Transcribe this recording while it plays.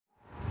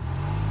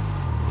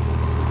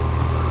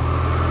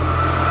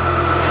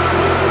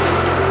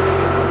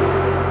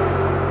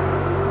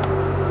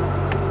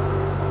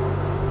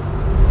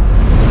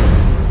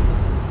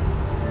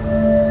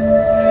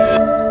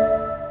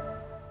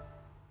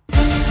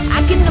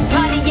came to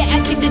party, yeah, I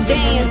came to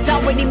dance.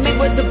 Already made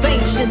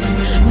reservations.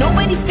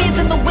 Nobody stands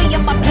in the way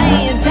of my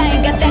plans. I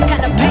ain't got that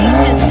kind of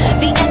patience.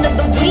 The end of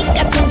the week,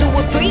 I turn to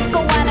a freak.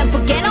 Go out and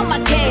forget all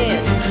my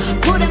cares.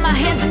 Putting my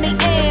hands in the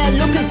air,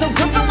 looking so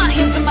good from my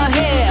heels to my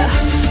hair.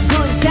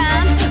 Good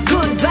times,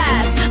 good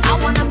vibes. I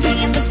wanna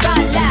be in the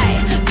spotlight.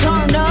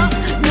 Turn up,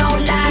 no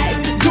lies.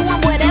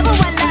 Doing whatever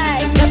I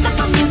like. Nothing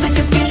but music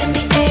is feeling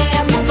the air.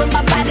 Moving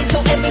my body so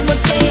everyone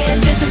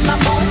stares. This is my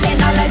moment,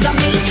 all eyes on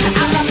me.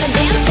 Out on the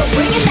dance floor,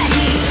 bringing that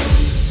heat.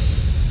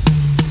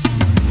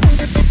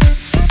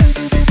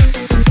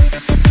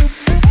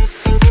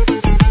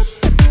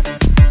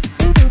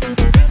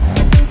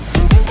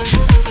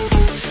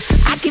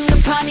 I came to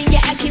party,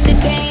 yeah, I came to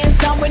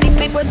dance. Already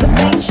made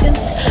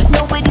reservations.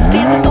 Nobody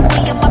stands in the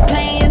way of my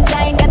plans.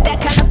 I ain't got that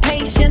kind of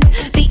patience.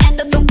 The end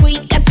of the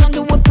week, I turn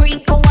to a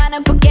freak. Go out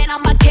and forget all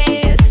my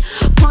cares.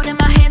 Putting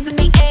my hands in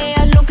the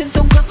air, looking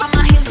so good from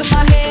my heels to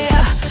my hair.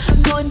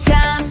 Good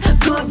times,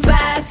 good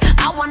vibes.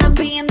 I wanna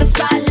be in the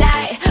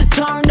spotlight.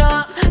 Turn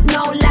up,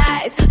 no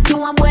lies.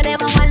 Doing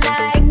whatever I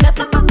like.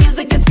 Nothing but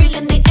music is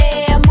feeling the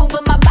air.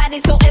 Moving my body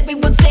so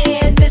everyone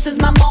stares. This is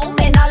my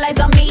moment, all eyes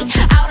on me.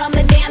 Out on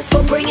the dance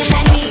floor, bringing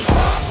that heat.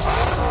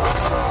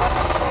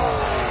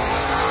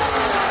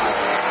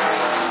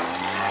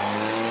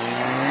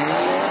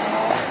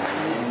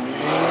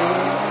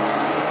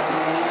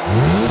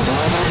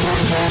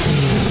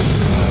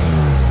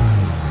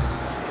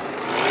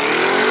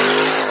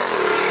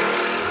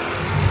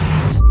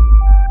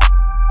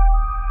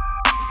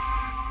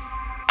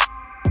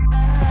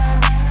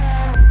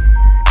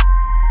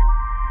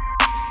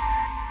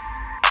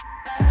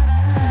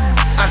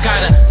 I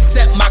gotta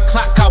set my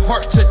clock, got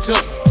work to do.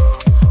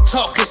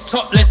 Talk is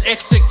talk, let's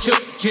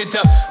execute. Get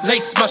up,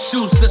 lace my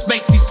shoes, let's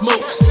make these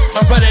moves.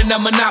 I'm running a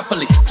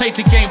monopoly, play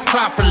the game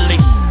properly.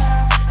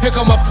 Here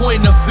go my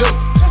point of view.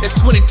 It's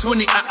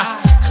 2020,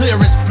 clear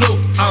as blue.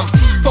 I'm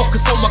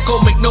focused on my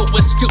goal, make no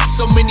excuse.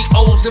 So many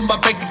O's in my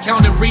bank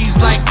account, it reads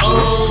like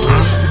oh.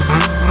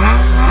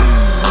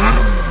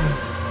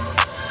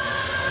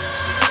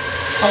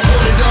 I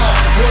want it all,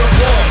 want a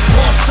ball,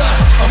 boss up.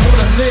 I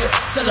wanna live,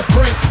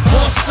 celebrate,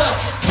 boss up.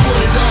 Want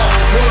it all,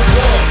 want a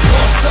ball,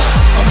 boss up.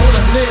 I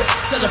wanna live,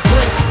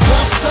 celebrate,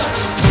 boss up.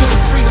 Feel the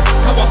freedom,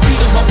 how I beat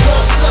 'em, I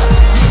boss up.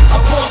 I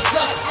boss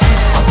up,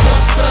 I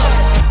boss up.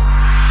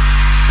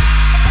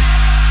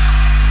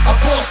 I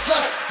boss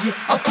up, yeah,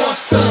 I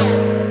boss up.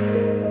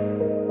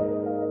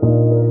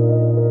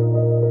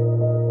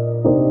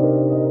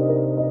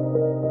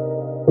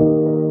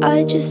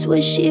 I just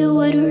wish you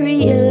would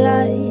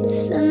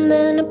realize and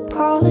then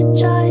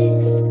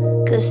apologize.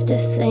 'Cause the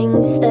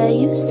things that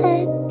you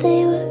said,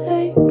 they were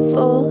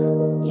hurtful.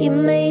 You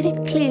made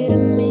it clear to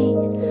me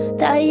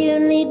that you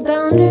need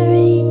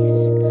boundaries.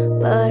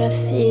 But I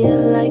feel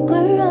like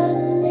we're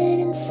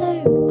running in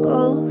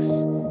circles.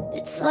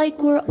 It's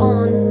like we're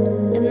on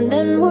and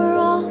then we're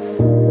off.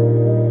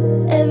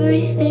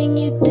 Everything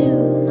you do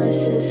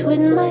messes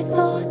with my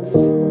thoughts.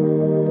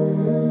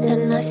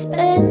 And I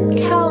spend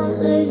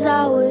countless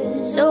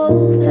hours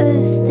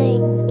overthinking